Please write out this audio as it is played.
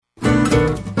Hey,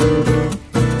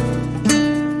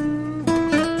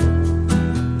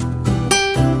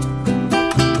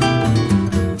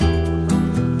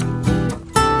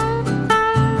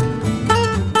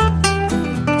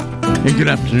 good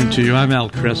afternoon to you. I'm Al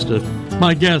Cresta.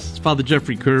 My guest is Father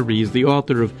Jeffrey Kirby. He's the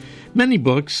author of many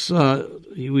books.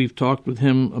 We've talked with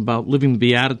him about living the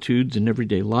Beatitudes in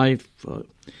everyday life,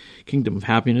 Kingdom of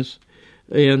Happiness.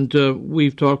 And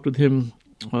we've talked with him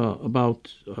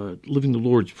about living the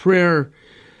Lord's Prayer.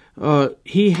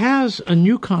 He has a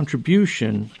new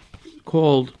contribution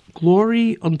called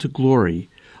Glory Unto Glory,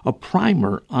 a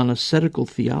primer on ascetical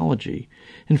theology.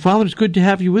 And Father, it's good to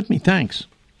have you with me. Thanks.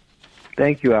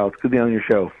 Thank you, Al. It's good to be on your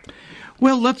show.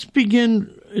 Well, let's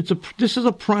begin. This is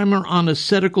a primer on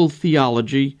ascetical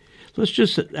theology. Let's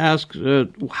just ask,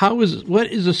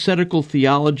 what is ascetical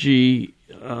theology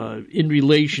in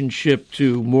relationship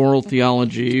to moral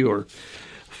theology or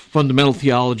fundamental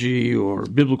theology or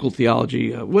biblical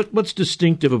theology? What's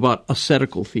distinctive about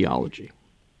ascetical theology?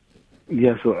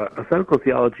 Yeah, so ascetical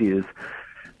theology is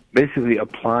basically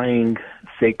applying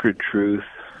sacred truth,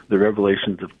 the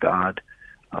revelations of God,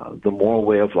 the moral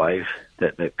way of life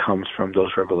that comes from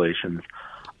those revelations,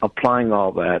 applying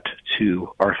all that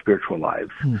to our spiritual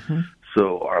lives. Mm-hmm.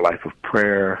 So our life of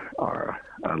prayer, our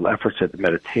efforts at the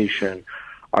meditation,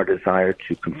 our desire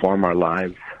to conform our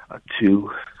lives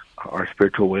to our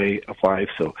spiritual way of life.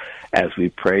 So as we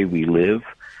pray, we live.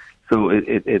 So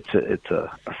it's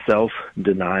a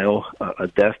self-denial, a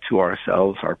death to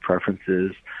ourselves, our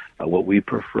preferences, what we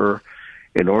prefer,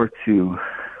 in order to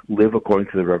live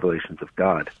according to the revelations of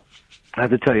God. I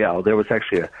have to tell you, Al, there was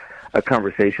actually a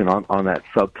conversation on that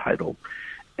subtitle,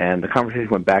 and the conversation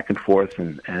went back and forth,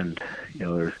 and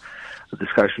there's a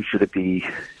discussion, should it be,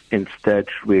 instead,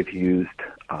 should we have used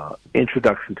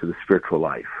introduction to the spiritual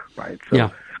life, right? So yeah.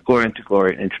 Glory unto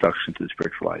glory, introduction to the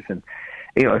spiritual life. And,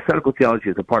 ascetical theology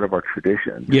is a part of our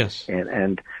tradition. Yes.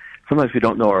 And sometimes we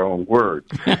don't know our own words.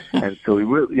 And so we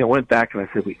really, went back and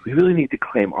I said, we really need to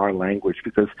claim our language,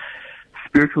 because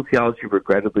spiritual theology,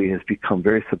 regrettably, has become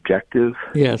very subjective.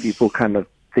 Yes. People kind of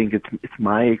think it's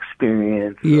my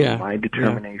experience, my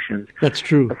determinations. Yeah. That's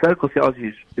true. Ascetical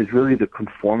theology is really the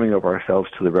conforming of ourselves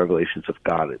to the revelations of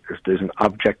God. There's an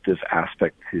objective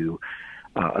aspect to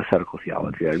ascetical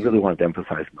theology. I really wanted to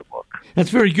emphasize in the book.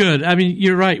 That's very good. I mean,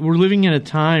 you're right. We're living in a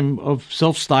time of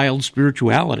self-styled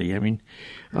spirituality. I mean,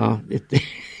 it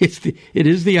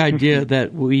is the idea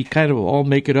that we kind of all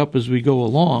make it up as we go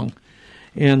along.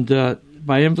 And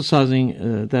by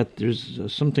emphasizing that there's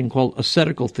something called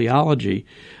ascetical theology,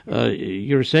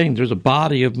 you're saying there's a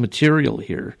body of material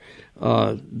here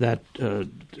that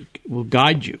will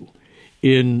guide you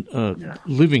in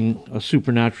living a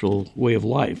supernatural way of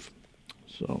life.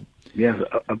 So, yes,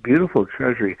 a beautiful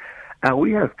treasury.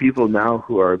 We have people now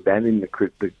who are abandoning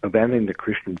the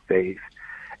Christian faith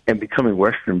and becoming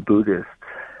Western Buddhists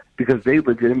because they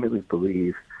legitimately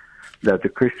believe that the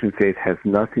Christian faith has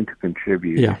nothing to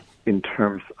contribute in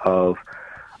terms of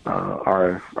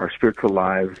our spiritual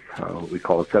lives. We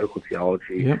call ascetical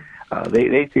theology. Yep.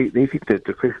 They think that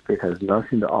the Christian faith has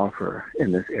nothing to offer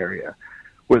in this area.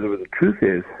 Where the truth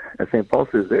is, as St. Paul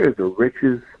says, there is a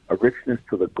richness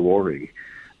to the glory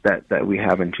that we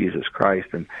have in Jesus Christ,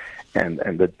 and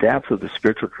the depth of the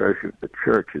spiritual treasure of the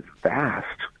church is vast.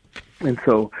 And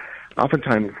so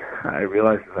oftentimes I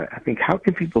realize, I think, how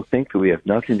can people think that we have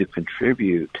nothing to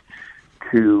contribute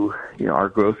to our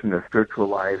growth in the spiritual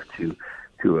life,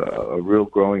 to a real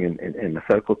growing in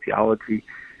ascetical theology?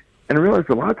 And I realize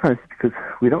a lot of times it's because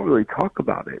we don't really talk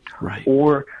about it. Right.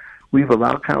 Or we've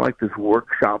allowed kind of like this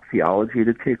workshop theology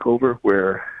to take over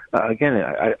where, again,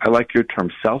 I like your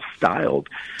term, self-styled,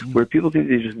 where people think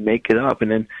they just make it up. And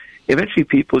then eventually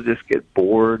people just get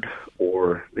bored,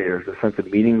 or there's a sense of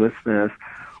meaninglessness,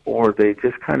 or they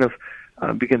just kind of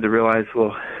begin to realize,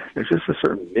 well, there's just a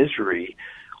certain misery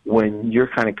when you're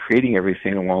kind of creating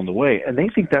everything along the way. And they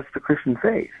think that's the Christian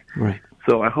faith. Right.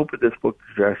 So I hope that this book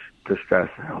to stress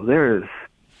there is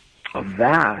a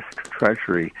vast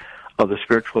treasury of the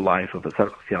spiritual life of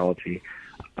ascetical theology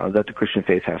that the Christian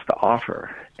faith has to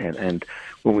offer. And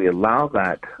when we allow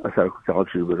that ascetical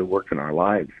theology to really work in our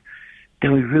lives,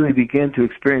 then we really begin to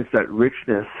experience that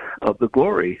richness of the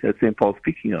glory that St. Paul's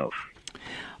speaking of.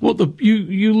 Well,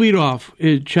 you lead off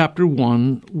in chapter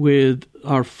 1 with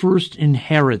our first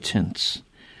inheritance.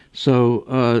 So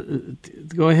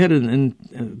go ahead and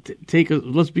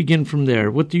let's begin from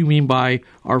there. What do you mean by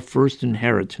our first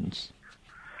inheritance?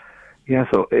 Yeah,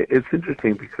 so it's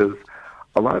interesting because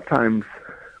a lot of times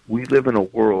we live in a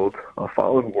world, a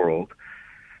fallen world,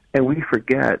 and we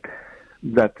forget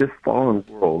that this fallen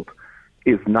world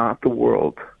is not the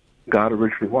world God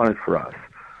originally wanted for us,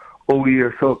 Well, we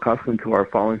are so accustomed to our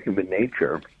fallen human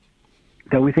nature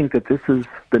that we think that this is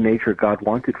the nature God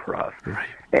wanted for us. Right.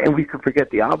 And we can forget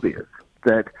the obvious,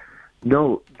 that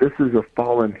no, this is a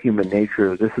fallen human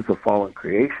nature, this is a fallen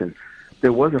creation.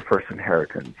 There was a first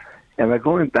inheritance. And by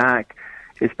going back,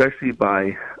 especially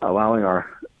by allowing our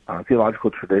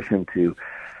theological tradition to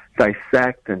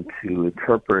dissect and to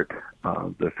interpret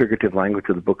the figurative language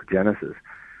of the book of Genesis,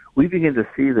 we begin to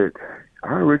see that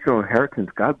our original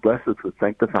inheritance, God blessed us with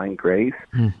sanctifying grace,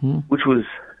 which was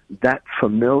that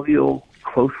familial,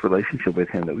 close relationship with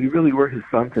Him, that we really were His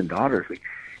sons and daughters.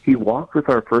 He walked with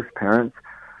our first parents,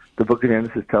 the book of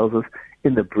Genesis tells us,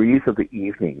 in the breeze of the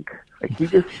evening. Like He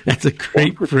just That's a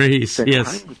great phrase,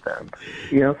 yes. Time with them.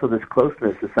 So this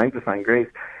closeness, this sanctifying grace.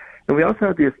 And we also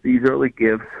have these early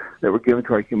gifts that were given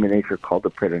to our human nature called the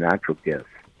preternatural gifts.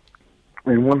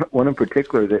 And one in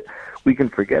particular that we can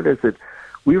forget is that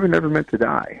we were never meant to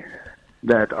die,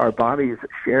 that our bodies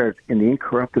shared in the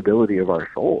incorruptibility of our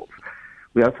souls.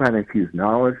 We also had infused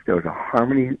knowledge. There was a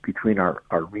harmony between our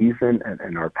reason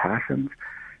and our passions.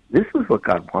 This was what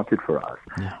God wanted for us.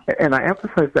 Yeah. And I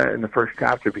emphasize that in the first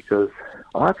chapter because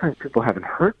a lot of times people haven't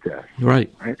heard this.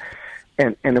 Right?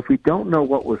 And if we don't know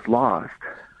what was lost,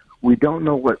 we don't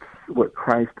know what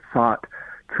Christ sought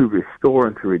to restore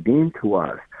and to redeem to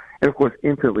us. And of course,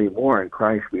 infinitely more in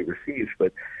Christ we received.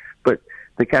 But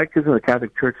the Catechism of the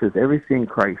Catholic Church says everything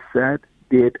Christ said,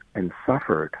 did, and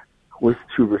suffered was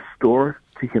to restore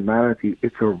to humanity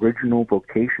its original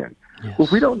vocation. Yes. Well,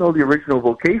 if we don't know the original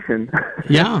vocation,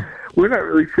 we're not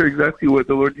really sure exactly what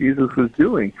the Lord Jesus was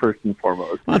doing, first and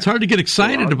foremost. Well, it's hard to get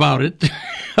excited about it,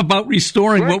 about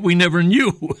restoring what we never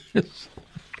knew.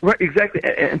 Right, exactly.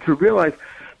 And to realize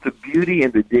the beauty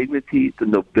and the dignity, the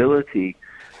nobility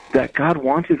that God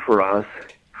wanted for us,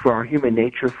 for our human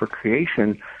nature, for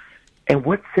creation, and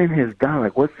what sin has done,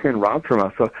 like what sin robbed from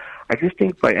us. So I just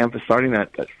think by emphasizing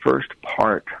that first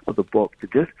part of the book, to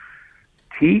just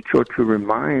teach or to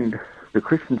remind the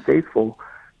Christian faithful,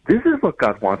 this is what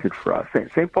God wanted for us.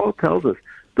 St. Paul tells us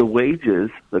the wages,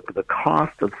 the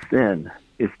cost of sin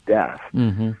is death.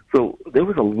 Mm-hmm. So there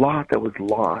was a lot that was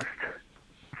lost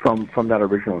from that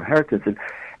original inheritance.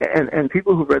 And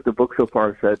people who read the book so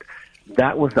far said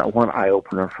that was that one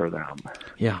eye-opener for them.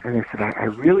 Yeah. And they said, I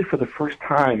really, for the first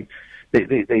time,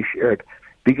 they shared,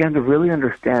 began to really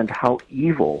understand how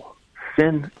evil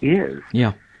sin is.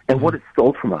 Yeah. And what it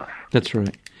stole from us. That's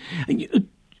right.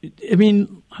 I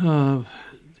mean, I'm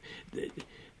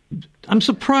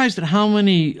surprised at how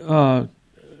many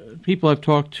people I've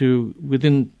talked to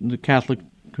within the Catholic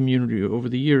community over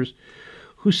the years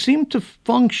who seem to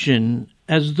function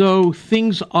as though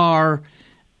things are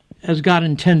as God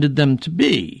intended them to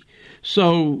be.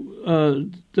 So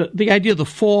the idea of the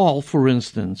fall, for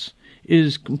instance,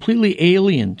 is completely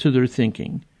alien to their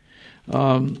thinking.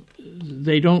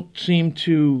 They don't seem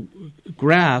to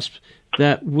grasp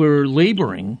that we're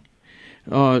laboring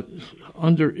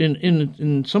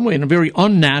in some way in a very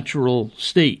unnatural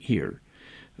state here.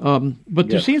 But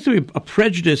there seems to be a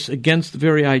prejudice against the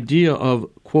very idea of,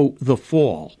 quote, the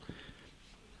fall.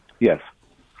 Yes.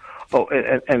 Oh,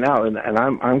 and now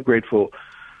I'm grateful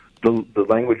the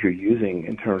language you're using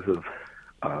in terms of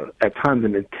at times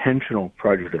an intentional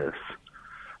prejudice.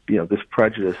 This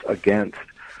prejudice against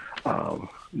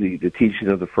the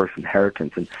teachings of the first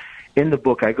inheritance. And in the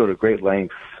book, I go to great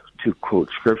lengths to quote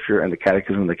Scripture and the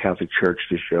Catechism of the Catholic Church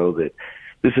to show that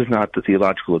this is not the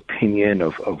theological opinion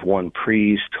of one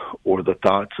priest or the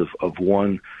thoughts of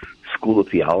one school of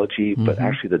theology, but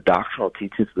actually the doctrinal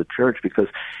teachings of the Church, because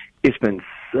it's been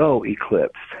so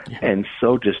eclipsed and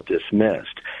so just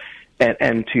dismissed.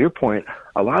 And to your point,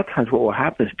 a lot of times what will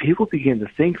happen is people begin to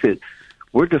think that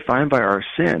we're defined by our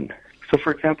sin. So,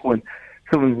 for example, when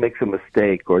someone makes a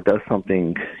mistake or does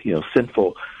something,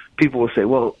 sinful, people will say,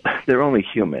 well, they're only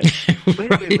human. Wait,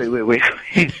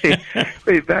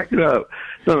 back it up.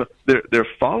 No, they're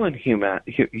fallen human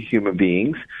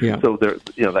beings. Yeah. So they're,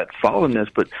 that fallenness,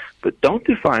 but don't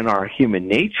define our human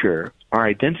nature, our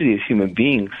identity as human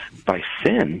beings by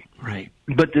sin. Right.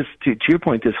 But this, to your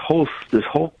point, this whole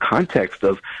context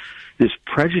of this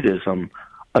prejudice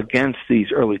against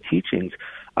these early teachings,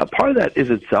 part of that is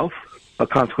itself a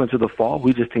consequence of the fall.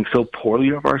 We just think so poorly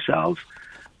of ourselves.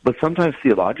 But sometimes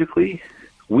theologically,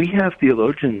 we have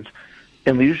theologians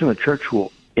and leaders in the church who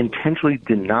will intentionally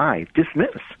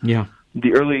dismiss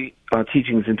the early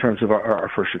teachings in terms of our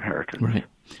first inheritance. Right,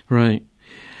 right.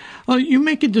 You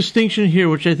make a distinction here,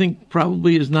 which I think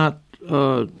probably is not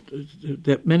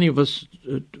that many of us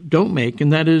don't make,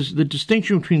 and that is the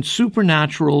distinction between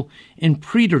supernatural and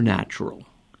preternatural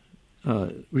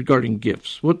regarding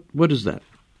gifts. What is that?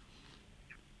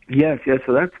 Yes.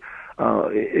 So that's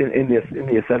in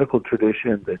the ascetical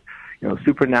tradition that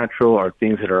supernatural are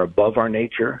things that are above our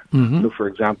nature. Mm-hmm. So, for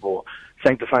example,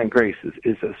 sanctifying grace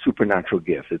is a supernatural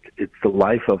gift. It's the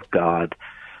life of God,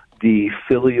 the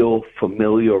filial,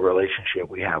 familial relationship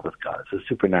we have with God. It's a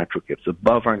supernatural gift. It's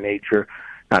above our nature,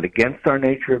 not against our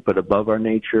nature, but above our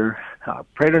nature.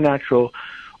 Preternatural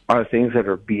are things that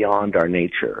are beyond our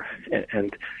nature.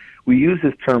 And we use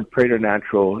this term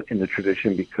preternatural in the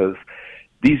tradition because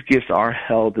these gifts are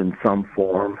held in some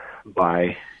form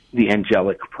by the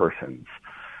angelic persons.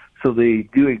 So they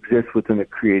do exist within the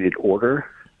created order,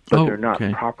 but they're not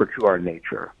proper to our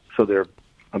nature. So they're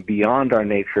beyond our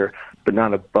nature, but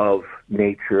not above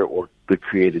nature or the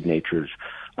created natures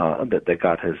that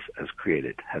God has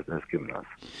created, has given us.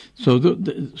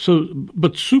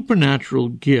 But supernatural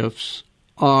gifts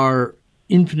are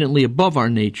infinitely above our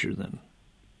nature, then.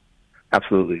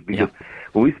 Absolutely, because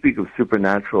when we speak of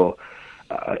supernatural,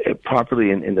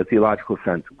 properly in the theological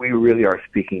sense, we really are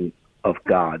speaking of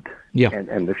God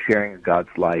and the sharing of God's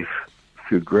life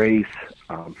through grace,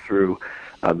 through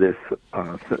this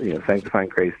sanctifying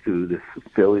grace, through this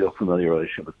filial, familiar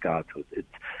relationship with God. So it's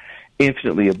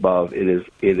infinitely above. It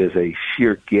is a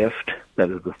sheer gift that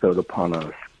is bestowed upon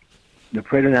us. The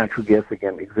preternatural gifts,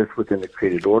 again, exist within the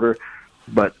created order,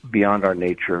 but beyond our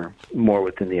nature, more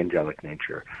within the angelic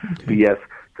nature. Okay. But yes,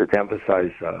 to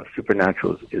emphasize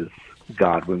supernatural is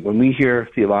God. When we hear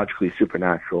theologically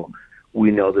supernatural,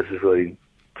 we know this is really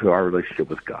to our relationship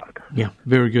with God. Yeah,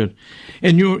 very good.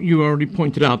 And you already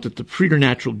pointed out that the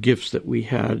preternatural gifts that we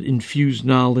had, infused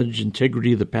knowledge,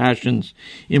 integrity of the passions,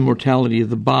 immortality of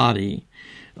the body.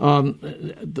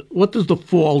 What does the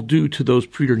fall do to those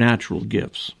preternatural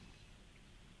gifts?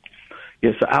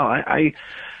 Yes, Al, I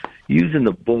use in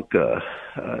the book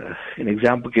an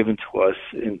example given to us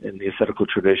in the ascetical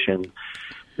tradition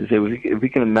is that if we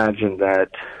can imagine that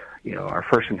our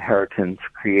first inheritance,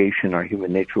 creation, our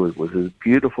human nature was a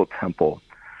beautiful temple,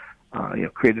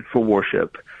 created for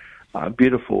worship,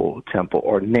 beautiful temple,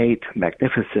 ornate,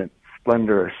 magnificent,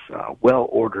 splendorous,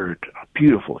 well-ordered,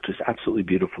 beautiful, just absolutely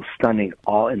beautiful, stunning,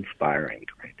 awe-inspiring,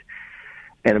 right?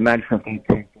 And imagine something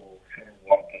people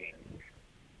walking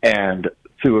and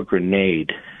threw a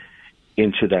grenade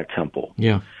into that temple.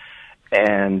 Yeah.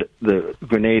 And the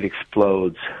grenade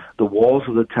explodes. The walls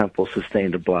of the temple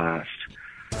sustained a blast,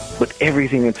 but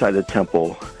everything inside the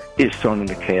temple is thrown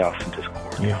into chaos and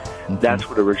discord. Yeah. Mm-hmm. That's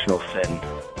what original sin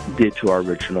did to our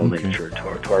original nature,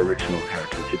 to our original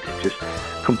inheritance. It just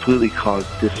completely caused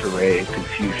disarray and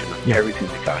confusion of everything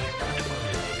that God had done to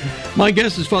us. My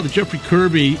guest is Father Jeffrey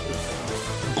Kirby.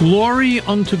 Glory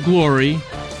unto Glory,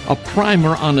 a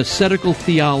primer on ascetical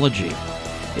theology.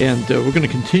 And we're going to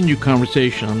continue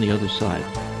conversation on the other side.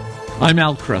 I'm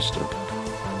Al Cresta.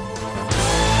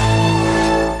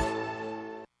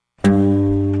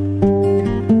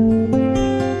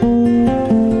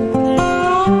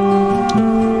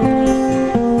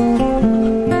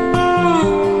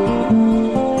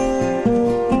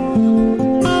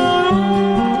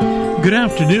 Good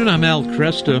afternoon, I'm Al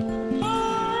Cresta.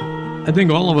 I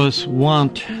think all of us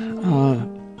want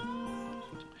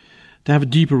to have a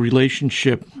deeper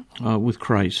relationship with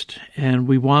Christ, and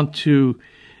we want to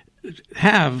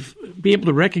be able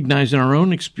to recognize in our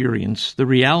own experience the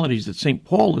realities that St.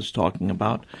 Paul is talking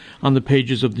about on the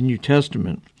pages of the New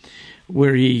Testament,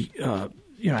 where he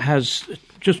has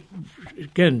just,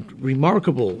 again,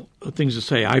 remarkable things to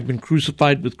say. I've been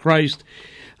crucified with Christ.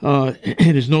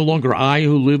 It is no longer I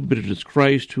who live, but it is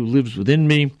Christ who lives within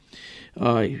me.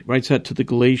 He writes that to the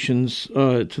Galatians,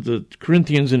 to the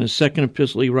Corinthians in his second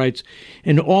epistle. He writes,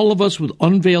 "And all of us with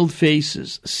unveiled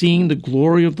faces, seeing the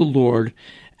glory of the Lord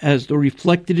as though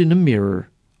reflected in a mirror,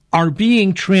 are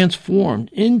being transformed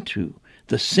into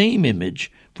the same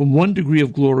image from one degree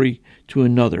of glory to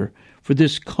another, for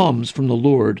this comes from the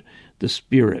Lord, the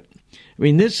Spirit." I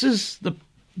mean,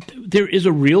 there is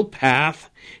a real path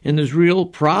and there's real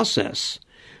process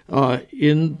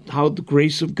in how the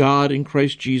grace of God in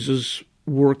Christ Jesus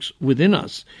works within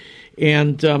us.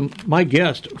 And my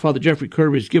guest, Father Jeffrey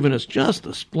Kirby, has given us just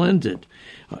a splendid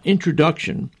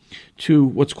introduction to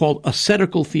what's called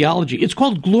ascetical theology. It's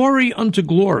called Glory unto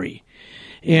Glory.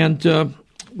 And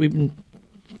we've been,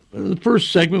 in the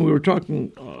first segment, we were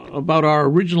talking about our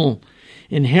original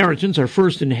inheritance, our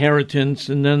first inheritance,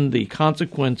 and then the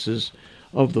consequences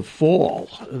of the fall,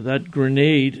 that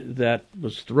grenade that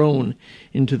was thrown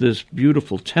into this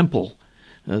beautiful temple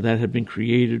that had been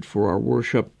created for our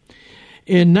worship.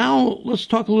 And now let's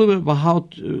talk a little bit about how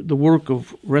the work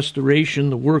of restoration,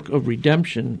 the work of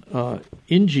redemption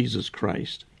in Jesus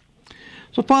Christ.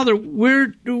 So, Father, where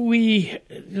do we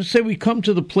say we come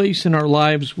to the place in our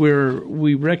lives where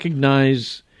we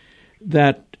recognize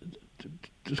that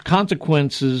the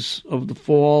consequences of the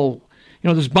fall,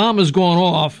 this bomb has gone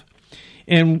off,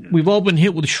 and we've all been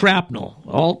hit with shrapnel,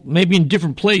 all maybe in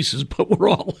different places, but we're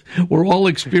all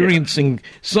experiencing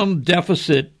some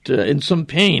deficit and some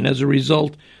pain as a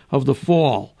result of the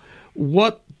fall.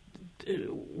 What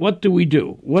do we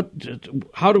do?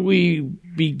 How do we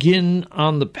begin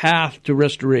on the path to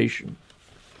restoration?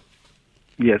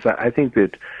 Yes, I think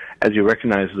that as you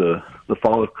recognize the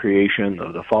fall of creation,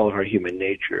 or the fall of our human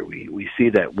nature, we see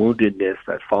that woundedness,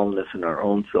 that fallenness in our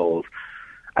own souls.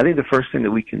 I think the first thing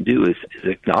that we can do is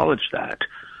acknowledge that,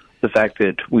 the fact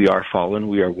that we are fallen,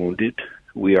 we are wounded,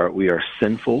 we are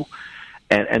sinful,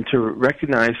 and to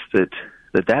recognize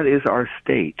that is our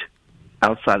state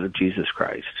outside of Jesus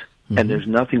Christ, and there's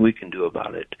nothing we can do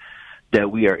about it,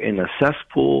 that we are in a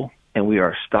cesspool and we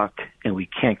are stuck and we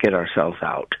can't get ourselves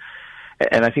out.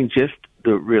 And I think just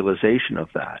the realization of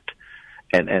that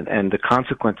and the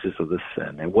consequences of the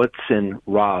sin and what sin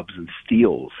robs and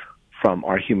steals from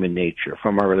our human nature,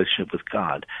 from our relationship with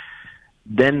God,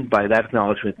 then by that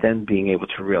acknowledgement, then being able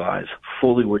to realize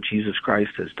fully what Jesus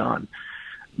Christ has done,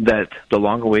 that the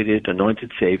long-awaited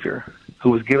anointed Savior, who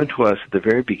was given to us at the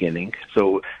very beginning,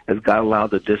 so as God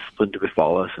allowed the discipline to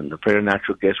befall us and the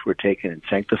preternatural gifts were taken and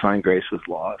sanctifying grace was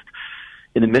lost,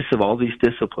 in the midst of all these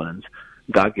disciplines,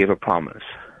 God gave a promise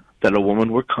that a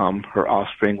woman would come, her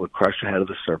offspring would crush the head of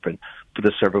the serpent, but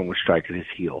the serpent would strike at his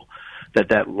heel.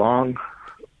 That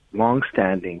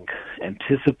long-standing,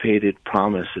 anticipated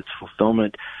promise, its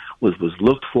fulfillment was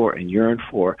looked for and yearned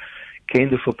for,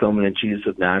 came to fulfillment in Jesus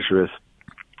of Nazareth,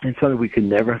 and something we could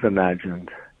never have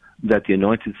imagined, that the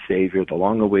anointed Savior, the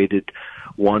long-awaited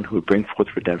one who would bring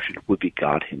forth redemption, would be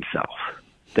God himself.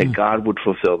 That God would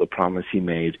fulfill the promise he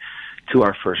made to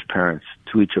our first parents,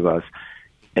 to each of us,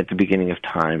 at the beginning of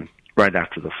time, right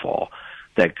after the fall.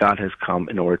 That God has come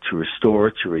in order to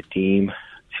restore, to redeem,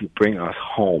 to bring us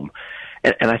home.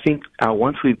 And I think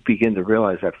once we begin to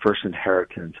realize that first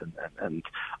inheritance and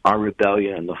our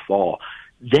rebellion and the fall,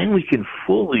 then we can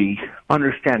fully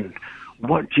understand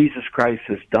what Jesus Christ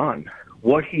has done,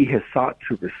 what he has sought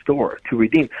to restore, to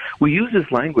redeem. We use this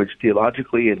language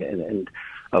theologically, and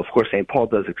of course St. Paul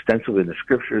does extensively in the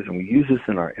Scriptures, and we use this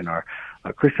in our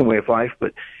Christian way of life.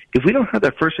 But if we don't have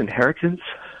that first inheritance,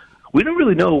 we don't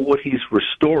really know what he's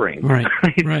restoring, right?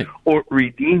 Or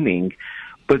redeeming.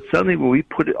 But suddenly when we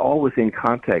put it all within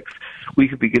context, we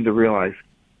can begin to realize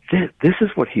this is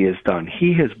what he has done.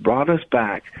 He has brought us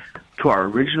back to our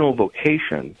original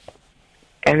vocation,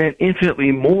 and then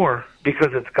infinitely more, because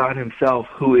it's God himself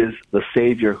who is the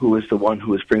Savior, who is the one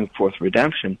who is bringing forth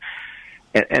redemption.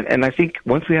 And I think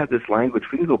once we have this language,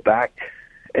 we can go back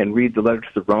and read the letter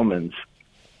to the Romans,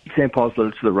 St. Paul's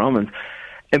letter to the Romans,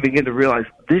 and begin to realize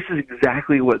this is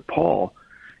exactly what Paul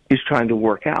is trying to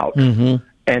work out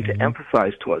and to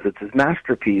emphasize to us. It's his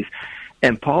masterpiece.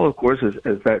 And Paul, of course,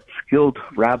 as that skilled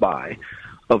rabbi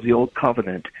of the Old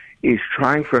Covenant, is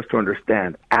trying for us to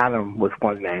understand Adam was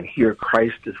one man. Here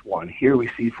Christ is one. Here we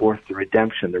see forth the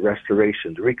redemption, the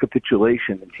restoration, the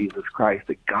recapitulation in Jesus Christ,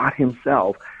 that God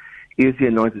himself is the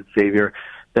anointed Savior,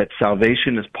 that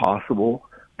salvation is possible,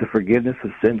 the forgiveness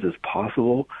of sins is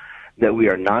possible, that we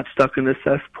are not stuck in the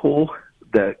cesspool,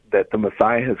 that the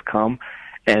Messiah has come,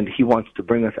 and he wants to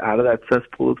bring us out of that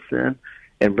cesspool of sin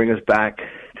and bring us back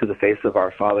to the face of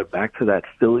our Father, back to that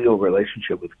filial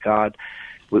relationship with God,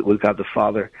 with God the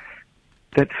Father,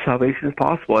 that salvation is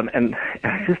possible. And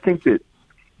I just think that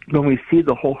when we see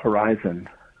the whole horizon,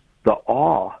 the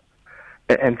awe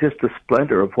and just the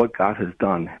splendor of what God has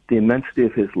done, the immensity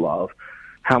of his love,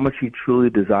 how much he truly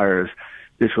desires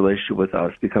this relationship with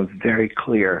us becomes very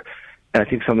clear, and I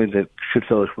think something that should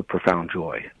fill us with profound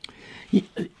joy.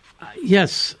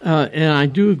 Yes, and I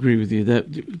do agree with you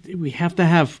that we have to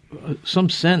have some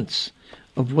sense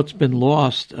of what's been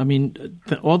lost. I mean,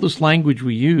 all this language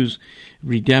we use,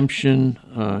 redemption,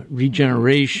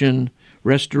 regeneration,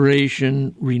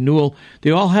 restoration, renewal, they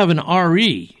all have an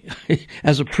RE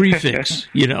as a prefix,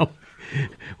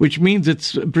 which means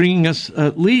it's bringing us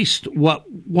at least what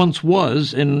once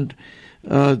was. And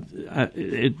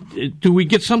do we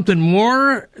get something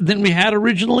more than we had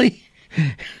originally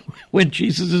when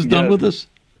Jesus is done with us?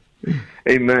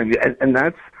 Amen. And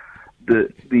that's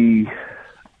the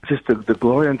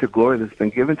glory unto glory that's been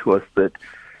given to us, that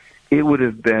it would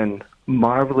have been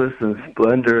marvelous and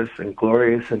splendorous and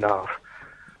glorious enough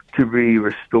to be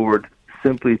restored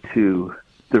simply to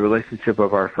the relationship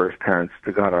of our first parents,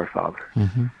 to God our Father.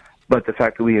 Mm-hmm. But the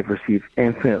fact that we have received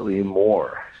infinitely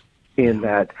more in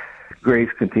that grace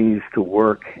continues to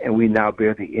work, and we now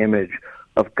bear the image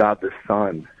of God the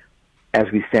Son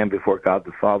as we stand before God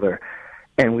the Father.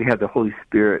 and we have the Holy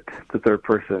Spirit, the third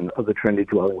person of the Trinity,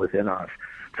 dwelling within us.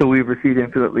 So we've received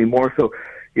infinitely more. So,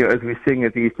 as we sing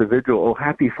at the Easter Vigil, "Oh,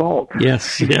 happy fault!"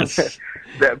 Yes, yes,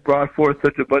 that brought forth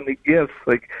such abundant gifts.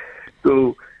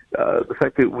 The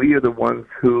fact that we are the ones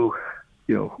who,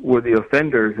 were the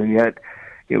offenders, and yet,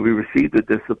 we received the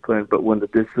discipline. But when the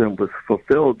discipline was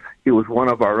fulfilled, it was one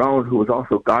of our own who was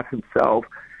also God Himself,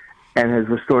 and has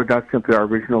restored not simply our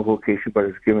original vocation, but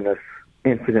has given us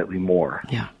infinitely more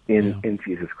in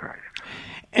Jesus Christ.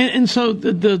 And so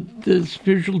the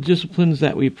spiritual disciplines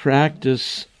that we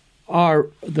practice are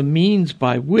the means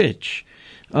by which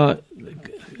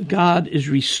God is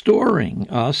restoring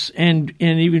us and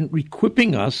even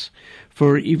equipping us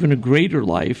for even a greater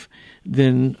life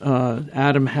than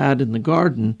Adam had in the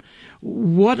garden.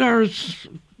 Let me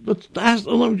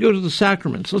go to the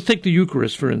sacraments. Let's take the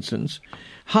Eucharist, for instance.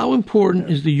 How important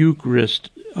is the Eucharist?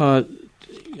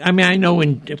 I know,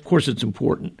 of course, it's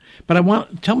important,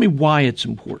 but tell me why it's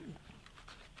important.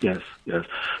 Yes.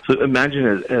 So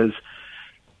imagine as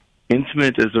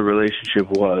intimate as the relationship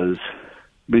was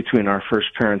between our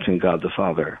first parents and God the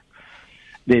Father.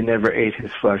 They never ate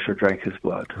His flesh or drank His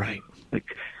blood. Right.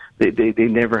 They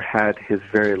never had His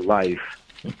very life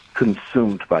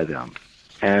consumed by them.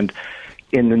 And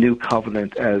in the new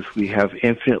covenant, as we have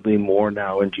infinitely more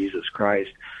now in Jesus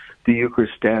Christ, the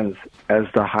Eucharist stands as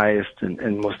the highest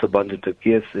and most abundant of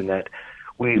gifts, in that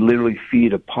we literally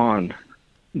feed upon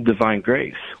divine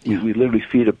grace. Yeah. We literally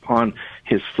feed upon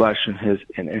His flesh and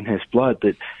His blood,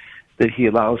 that He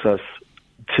allows us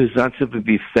to not simply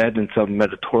be fed in some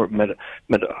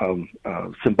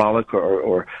symbolic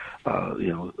or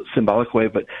symbolic way,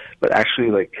 but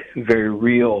actually very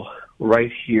real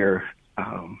right here.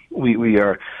 We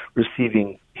are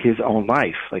receiving His own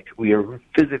life. We are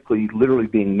physically, literally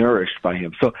being nourished by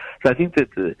Him. So I think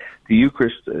that the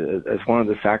Eucharist, as one of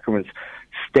the sacraments,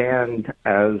 stand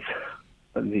as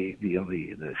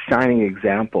the shining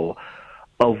example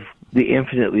of the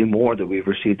infinitely more that we've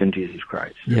received in Jesus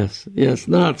Christ. Yes.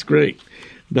 No, it's great.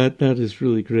 That is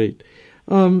really great.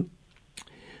 Why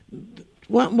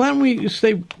don't we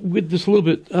stay with this a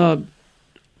little bit?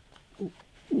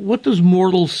 What does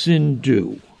mortal sin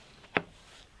do?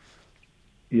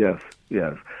 Yes.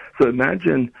 So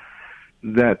imagine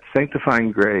that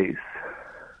sanctifying grace,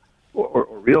 or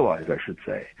realize, I should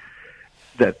say,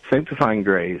 that sanctifying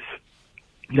grace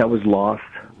that was lost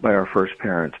by our first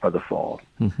parents by the fall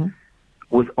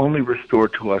was only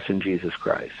restored to us in Jesus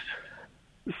Christ.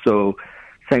 So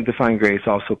sanctifying grace,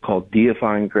 also called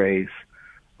deifying grace,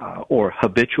 or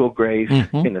habitual grace,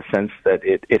 in the sense that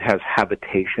it has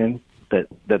habitation, that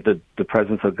the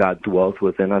presence of God dwells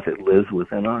within us, it lives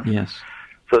within us. Yes.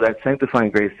 So that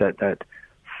sanctifying grace, that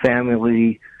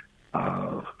family,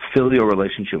 filial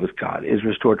relationship with God is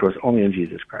restored to us only in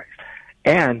Jesus Christ.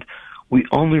 And we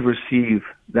only receive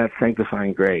that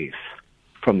sanctifying grace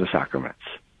from the sacraments.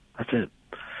 That's it.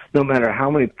 No matter how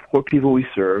many poor people we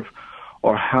serve,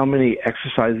 or how many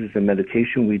exercises and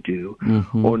meditation we do,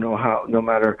 or no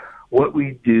matter what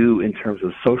we do in terms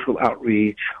of social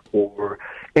outreach or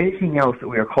anything else that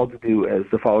we are called to do as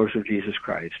the followers of Jesus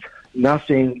Christ,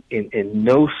 nothing in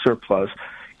no surplus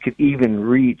could even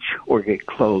reach or get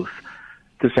close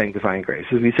to sanctifying grace.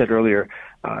 As we said earlier,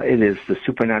 it is the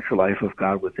supernatural life of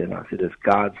God within us. It is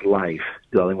God's life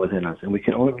dwelling within us, and we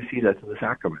can only receive that through the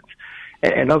sacraments.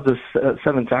 And of the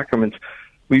 7 sacraments,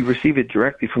 we receive it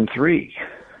directly from 3: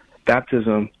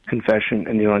 baptism, confession,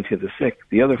 and the anointing of the sick.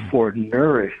 The other 4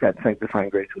 nourish that sanctifying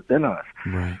grace within us.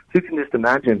 Right. So you can just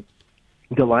imagine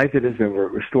the life that has been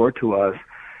restored to us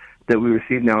that we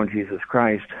receive now in Jesus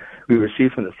Christ, we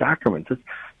receive from the sacraments.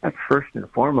 That's first and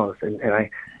foremost. And I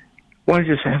want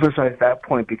to just emphasize that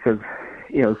point, because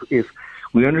if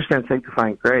we understand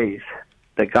sanctifying grace,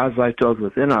 that God's life dwells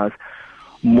within us,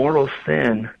 mortal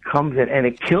sin comes in and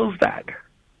it kills that.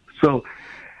 So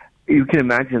you can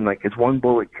imagine, as one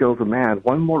bullet kills a man,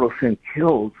 one mortal sin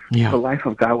kills the life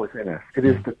of God within us. It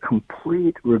is the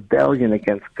complete rebellion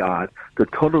against God, the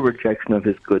total rejection of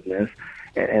His goodness,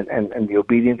 and the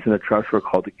obedience and the trust we're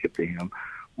called to give to Him.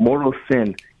 Mortal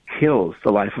sin kills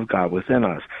the life of God within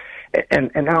us.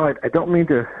 And now I don't mean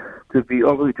to be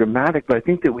overly dramatic, but I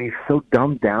think that we've so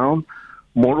dumbed down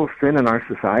mortal sin in our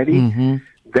society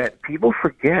that people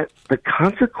forget the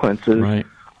consequences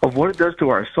of what it does to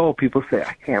our soul. People say,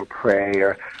 I can't pray,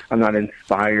 or I'm not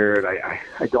inspired,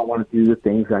 I don't want to do the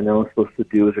things I know I'm supposed to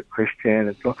do as a Christian.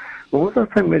 And so, when was the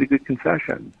last time you made a good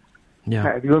confession? Yeah.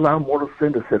 Have you allowed mortal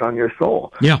sin to sit on your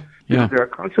soul? Yeah. Because there are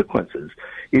consequences.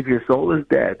 If your soul is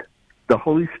dead, the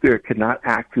Holy Spirit cannot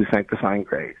act through sanctifying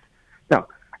grace. Now,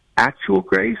 actual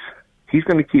grace, He's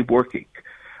going to keep working,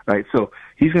 right? So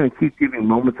He's going to keep giving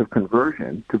moments of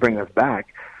conversion to bring us back,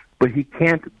 but he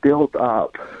can't build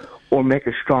up or make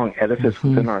a strong edifice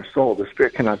within our soul. The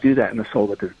Spirit cannot do that in a soul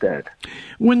that is dead.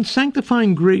 When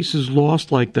sanctifying grace is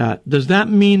lost like that, does that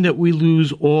mean that we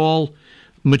lose all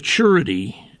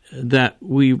maturity that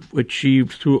we've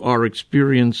achieved through our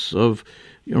experience of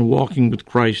walking with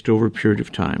Christ over a period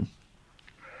of time?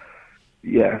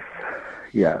 Yes.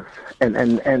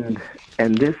 And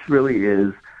this really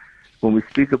is, when we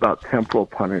speak about temporal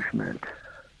punishment,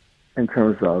 in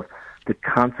terms of the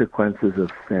consequences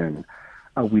of sin,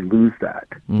 we lose that.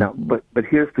 Now, but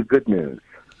here's the good news,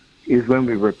 is when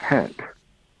we repent,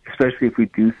 especially if we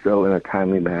do so in a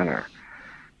timely manner,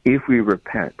 if we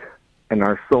repent and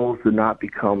our souls do not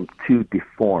become too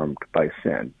deformed by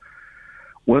sin,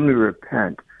 when we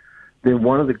repent, then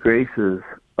one of the graces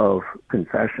of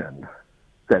confession,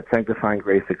 that sanctifying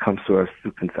grace that comes to us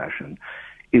through confession,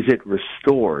 is it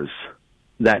restores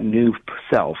that new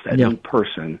self, that new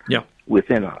person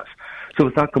within us. So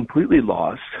it's not completely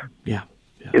lost.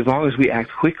 As long as we act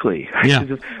quickly.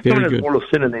 Someone has mortal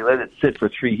sin and they let it sit for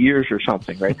 3 years or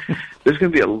something, right? There's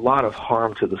going to be a lot of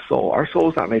harm to the soul. Our soul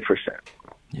is not made for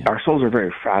sin. Our souls are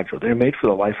very fragile. They're made for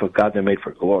the life of God. They're made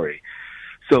for glory.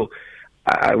 So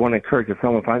I want to encourage, if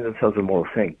someone finds themselves in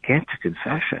mortal sin, get to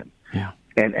confession.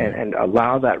 And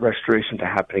allow that restoration to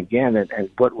happen again. And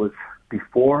what was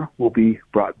before will be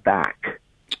brought back,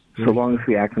 so long as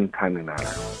we act in a timely manner.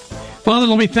 Father,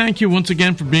 let me thank you once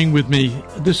again for being with me.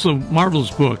 This is a marvelous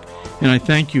book, and I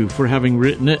thank you for having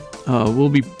written it. We'll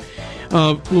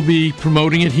be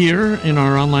promoting it here in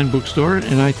our online bookstore,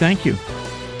 and I thank you.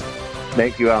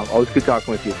 Thank you, Al. Always good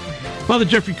talking with you. Father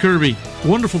Jeffrey Kirby,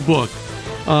 wonderful book.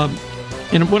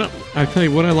 And what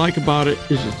I like about it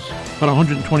is it's about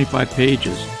 125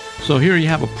 pages. So here you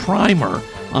have a primer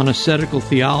on ascetical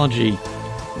theology.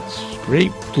 It's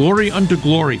great. Glory unto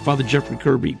glory, Father Jeffrey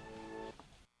Kirby.